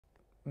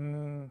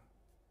Mm,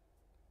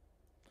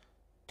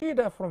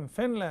 Tida from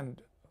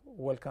Finland,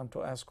 welcome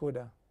to Ask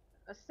Huda.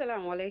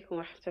 Assalamu alaikum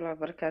wa rahmatullahi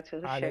wa barakatuh,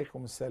 Sheikh.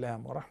 Alaykum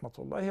assalam wa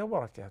rahmatullahi wa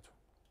barakatuh.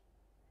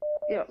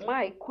 Yeah,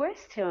 my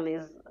question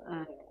is,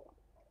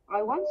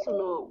 I want to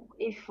know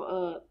if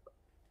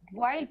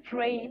while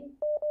praying,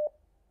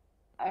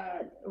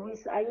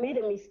 I made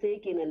a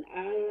mistake in an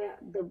ayah,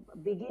 the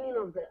beginning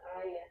of the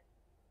ayah,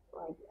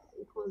 like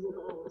it was in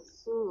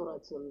Surah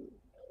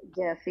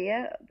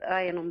Al-Jathiyah,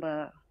 ayah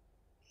number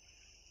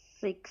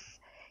 6.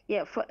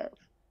 Yeah,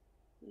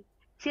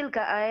 تلك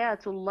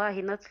آيات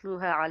الله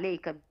نتلوها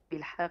عليك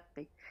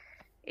بالحق.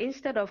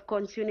 Instead of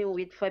continuing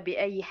with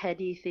فبأي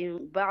حديث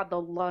بعد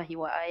الله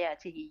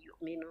وآياته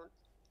يؤمنون,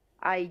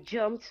 I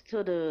jumped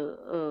to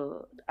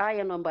the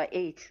ayah number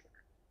 8,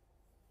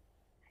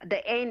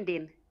 the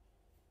ending.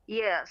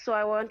 Yeah, so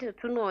I wanted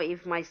to know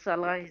if my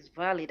salah is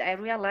valid. I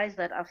realized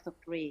that after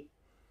praying.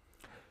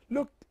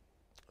 Look,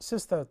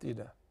 Sister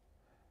Tida,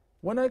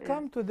 when I Yes.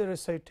 come to the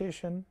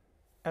recitation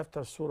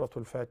after Surah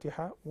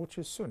Al-Fatiha, which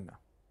is Sunnah,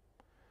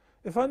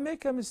 if I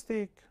make a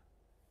mistake,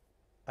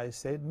 I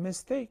said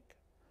mistake.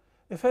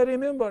 If I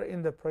remember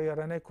in the prayer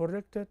and I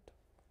correct it,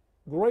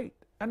 great.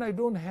 And I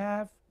don't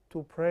have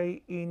to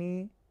pray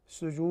any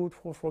sujood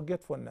for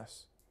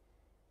forgetfulness,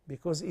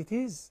 because it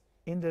is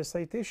in the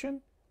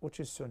recitation,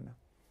 which is Sunnah.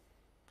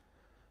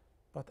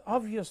 But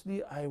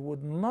obviously, I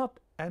would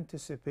not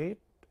anticipate,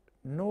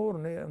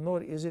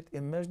 nor is it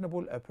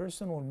imaginable a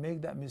person will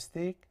make that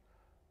mistake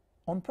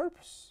on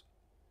purpose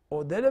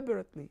or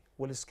deliberately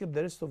will skip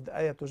the rest of the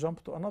ayah to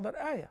jump to another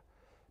ayah,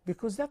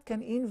 because that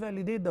can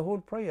invalidate the whole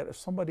prayer if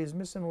somebody is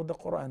missing with the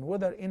Quran,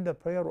 whether in the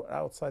prayer or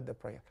outside the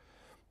prayer.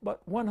 But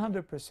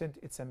 100%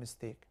 it's a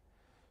mistake.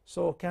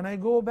 So can I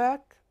go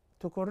back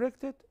to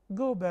correct it?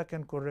 Go back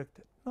and correct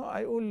it. No,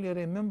 I only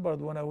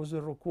remembered when I was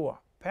in ruku'.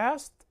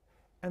 Past,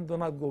 and do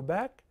not go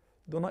back,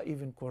 do not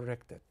even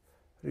correct it.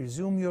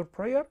 Resume your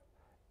prayer,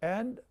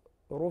 and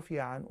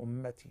رفع عن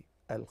أمتي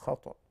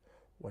الخطأ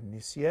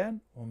والنسيان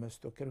وما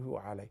استكرهوا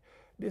عليه.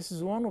 This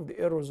is one of the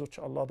errors which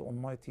Allah the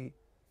Almighty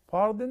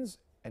pardons,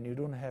 and you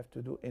don't have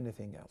to do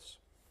anything else.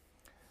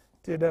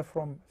 Tida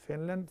from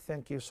Finland,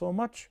 thank you so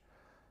much.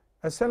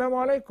 Assalamu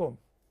alaikum.